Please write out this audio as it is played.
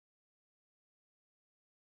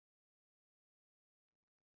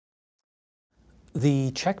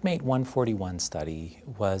The Checkmate 141 study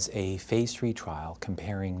was a phase 3 trial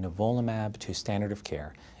comparing nivolumab to standard of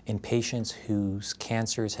care in patients whose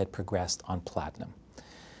cancers had progressed on platinum.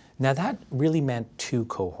 Now that really meant two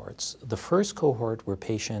cohorts. The first cohort were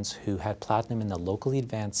patients who had platinum in the locally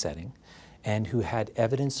advanced setting and who had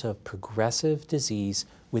evidence of progressive disease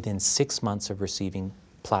within 6 months of receiving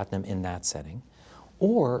platinum in that setting,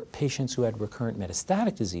 or patients who had recurrent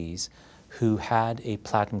metastatic disease who had a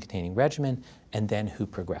platinum-containing regimen and then who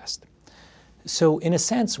progressed. So in a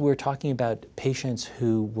sense, we're talking about patients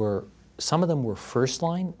who were, some of them were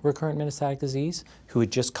first-line recurrent metastatic disease, who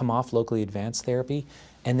had just come off locally advanced therapy,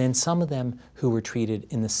 and then some of them who were treated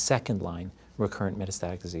in the second-line recurrent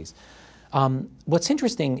metastatic disease. What's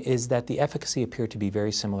interesting is that the efficacy appeared to be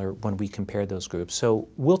very similar when we compared those groups. So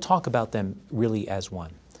we'll talk about them really as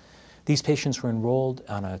one. These patients were enrolled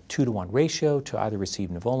on a 2-to-1 ratio to either receive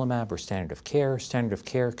nivolumab or standard of care. Standard of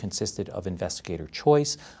care consisted of investigator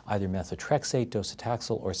choice, either methotrexate,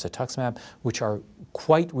 docetaxel, or cetuximab, which are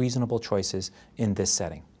quite reasonable choices in this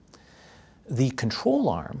setting. The control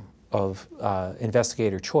arm of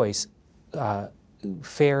investigator choice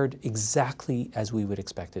fared exactly as we would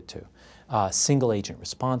expect it to. Single agent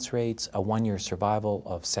response rates, a 1-year survival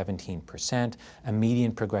of 17%, a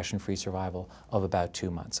median progression-free survival of about 2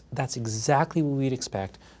 months. That's exactly what we'd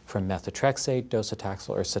expect from methotrexate,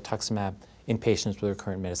 docetaxel, or cetuximab in patients with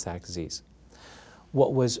recurrent metastatic disease.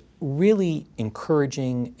 What was really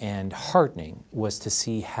encouraging and heartening was to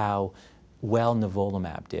see how well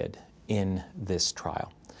nivolumab did in this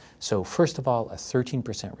trial. So first of all, a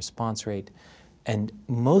 13% response rate, and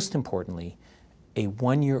most importantly, a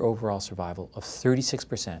 1-year overall survival of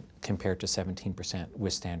 36% compared to 17%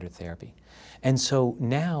 with standard therapy. And so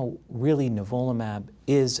now, really, nivolumab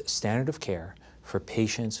is standard of care for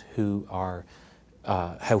patients who are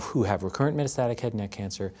who have recurrent metastatic head and neck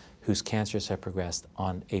cancer, whose cancers have progressed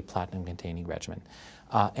on a platinum-containing regimen.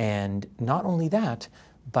 And not only that,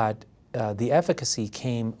 but the efficacy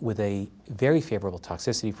came with a very favorable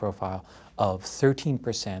toxicity profile of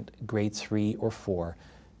 13% grade 3 or 4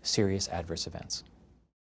 serious adverse events.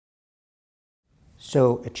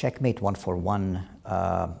 So Checkmate 141,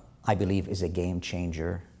 I believe, is a game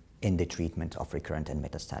changer in the treatment of recurrent and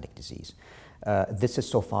metastatic disease. This is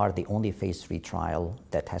so far the only phase 3 trial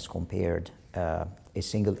that has compared a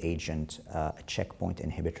single agent, a checkpoint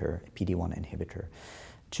inhibitor, a PD-1 inhibitor,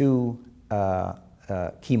 to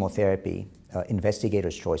chemotherapy,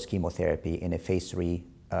 investigator's choice chemotherapy in a phase 3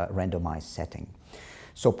 randomized setting.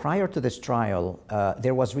 So prior to this trial,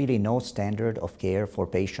 there was really no standard of care for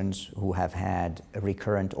patients who have had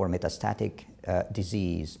recurrent or metastatic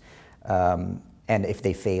disease, and if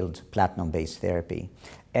they failed platinum-based therapy.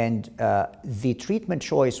 And the treatment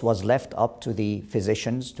choice was left up to the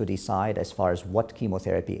physicians to decide as far as what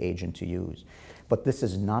chemotherapy agent to use. But this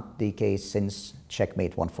is not the case since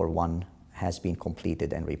Checkmate 141 has been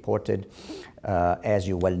completed and reported. As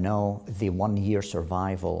you well know, the 1-year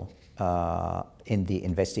survival in the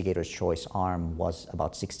investigator's choice arm was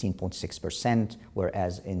about 16.6%,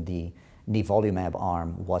 whereas in the nivolumab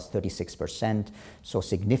arm was 36%. So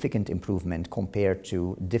significant improvement compared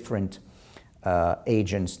to different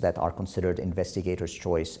agents that are considered investigator's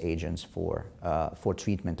choice agents for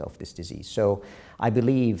treatment of this disease. So I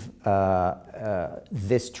believe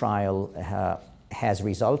this trial has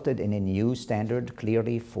resulted in a new standard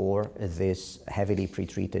clearly for this heavily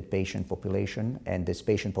pretreated patient population, and this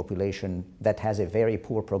patient population that has a very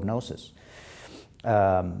poor prognosis.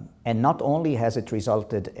 And not only has it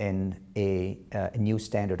resulted in a new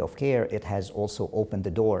standard of care, it has also opened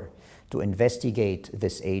the door to investigate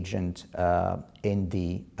this agent in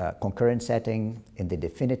the concurrent setting, in the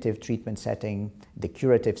definitive treatment setting, the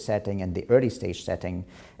curative setting, and the early stage setting,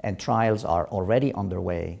 and trials are already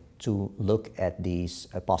underway to look at these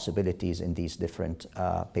possibilities in these different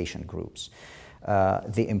patient groups.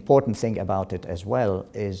 The important thing about it as well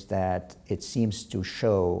is that it seems to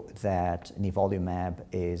show that nivolumab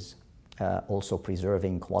is also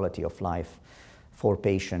preserving quality of life for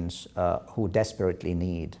patients who desperately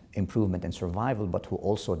need improvement in survival, but who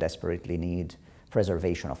also desperately need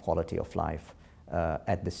preservation of quality of life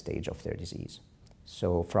at this stage of their disease.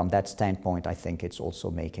 So from that standpoint, I think it's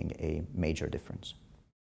also making a major difference.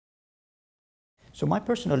 So my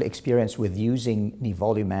personal experience with using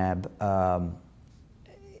nivolumab,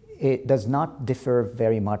 it does not differ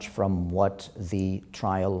very much from what the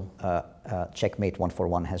trial Checkmate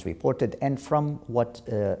 141 has reported and from what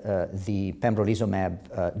the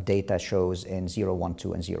pembrolizumab data shows in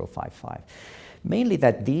 012 and 055. Mainly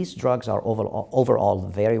that these drugs are overall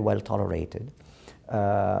very well tolerated,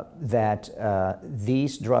 that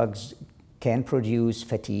these drugs can produce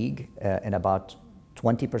fatigue in about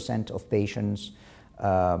 20% of patients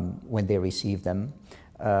when they receive them.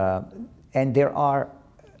 And there are,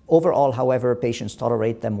 overall, however, patients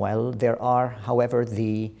tolerate them well. There are, however,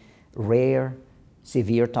 the rare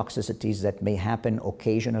severe toxicities that may happen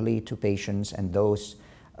occasionally to patients, and those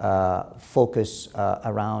focus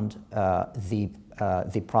around the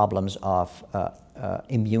problems of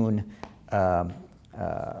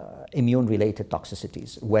immune-related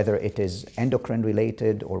toxicities, whether it is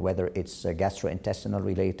endocrine-related or whether it's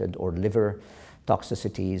gastrointestinal-related or liver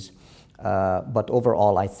toxicities. But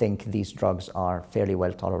overall, I think these drugs are fairly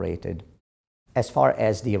well tolerated. As far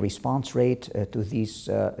as the response rate to these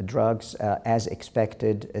drugs, as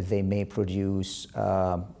expected, they may produce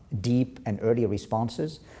deep and early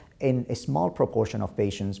responses in a small proportion of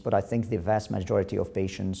patients, but I think the vast majority of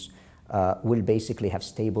patients will basically have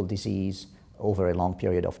stable disease over a long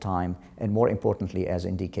period of time, and more importantly, as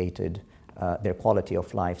indicated, their quality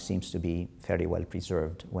of life seems to be fairly well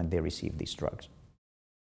preserved when they receive these drugs.